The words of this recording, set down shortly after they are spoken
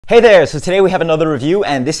Hey there, so today we have another review,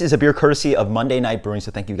 and this is a beer courtesy of Monday Night Brewing,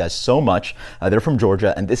 so thank you guys so much. They're from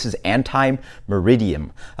Georgia, and this is Ante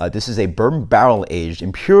Meridiem. This is a bourbon barrel-aged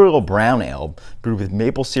Imperial brown ale brewed with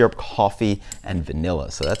maple syrup, coffee, and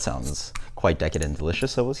vanilla. So that sounds quite decadent and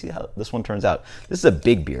delicious, so we'll see how this one turns out. This is a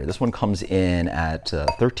big beer. This one comes in at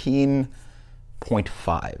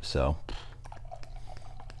 13.5, so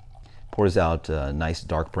pours out nice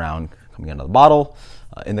dark brown coming out of the bottle.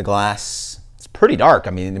 In the glass, it's pretty dark.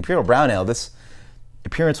 I mean, Imperial Brown Ale, this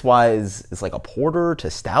appearance-wise is like a porter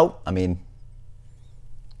to stout. I mean,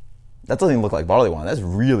 that doesn't even look like barley wine. That's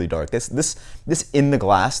really dark. This in the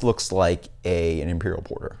glass looks like an Imperial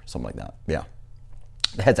porter, something like that. Yeah,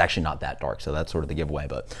 the head's actually not that dark, so that's sort of the giveaway.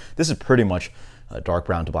 But this is pretty much a dark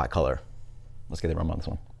brown to black color. Let's get the rum on this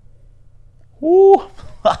one. Woo!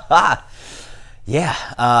 Yeah,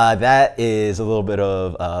 that is a little bit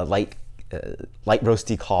of light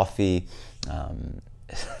roasty coffee,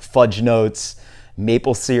 fudge notes,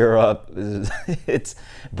 maple syrup, it's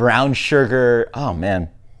brown sugar. Oh man,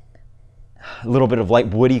 a little bit of light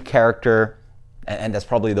woody character, and that's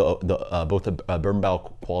probably both the bourbon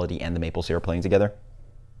barrel quality and the maple syrup playing together.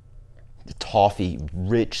 The toffee,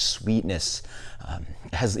 rich sweetness,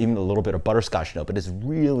 has even a little bit of butterscotch note, but it's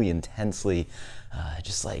really intensely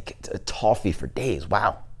just like toffee for days.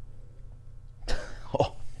 Wow.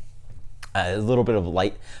 Oh. A little bit of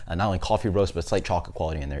light, not only coffee roast, but slight chocolate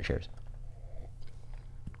quality in there. Cheers.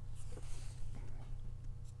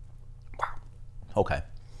 Wow. Okay.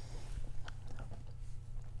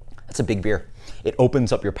 That's a big beer. It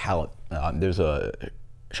opens up your palate. There's a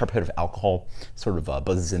sharp hit of alcohol, sort of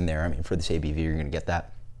buzzes in there. I mean, for this ABV, you're going to get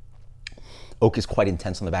that. Oak is quite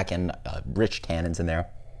intense on the back end, rich tannins in there.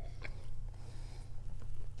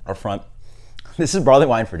 Up front, this is barley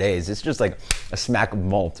wine for days. It's just like a smack of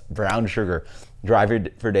malt, brown sugar, dry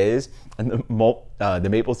for days, and the malt, the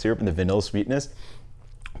maple syrup and the vanilla sweetness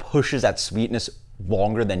pushes that sweetness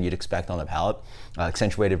longer than you'd expect on the palate,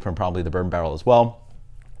 accentuated from probably the bourbon barrel as well.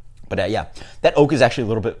 But yeah, that oak is actually a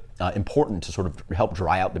little bit important to sort of help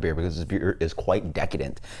dry out the beer, because this beer is quite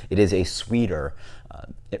decadent. It is a sweeter,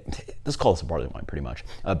 let's call this a barley wine pretty much,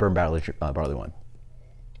 a bourbon barrel barley wine.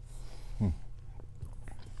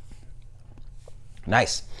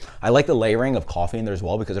 Nice. I like the layering of coffee in there as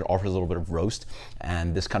well, because it offers a little bit of roast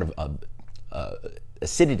and this kind of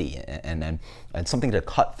acidity and something to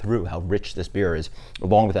cut through how rich this beer is,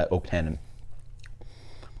 along with that oak tannin.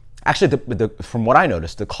 Actually, from what I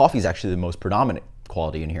noticed, the coffee is actually the most predominant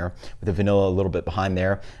quality in here, with the vanilla a little bit behind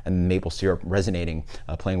there and the maple syrup resonating,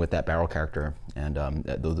 playing with that barrel character and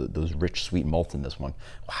those rich sweet malts in this one.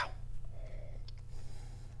 Wow.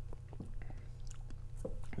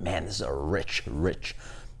 Man, this is a rich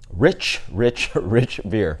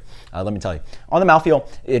beer. Let me tell you. On the mouthfeel,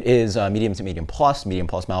 it is medium to medium plus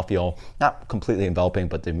mouthfeel. Not completely enveloping,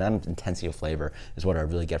 but the amount of intensity of flavor is what I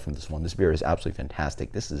really get from this one. This beer is absolutely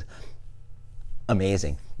fantastic. This is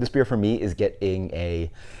amazing. This beer for me is getting a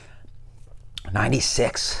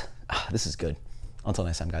 96. This is good. Until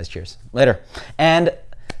next time, guys. Cheers. Later. And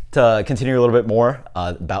to continue a little bit more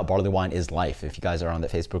about Barley Wine is Life. If you guys are on the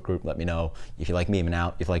Facebook group, let me know. If you like memeing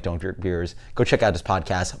out, if you like Don't Drink Beers, go check out his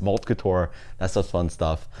podcast, Malt Couture. That's such fun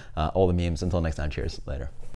stuff. All the memes. Until next time, cheers. Later.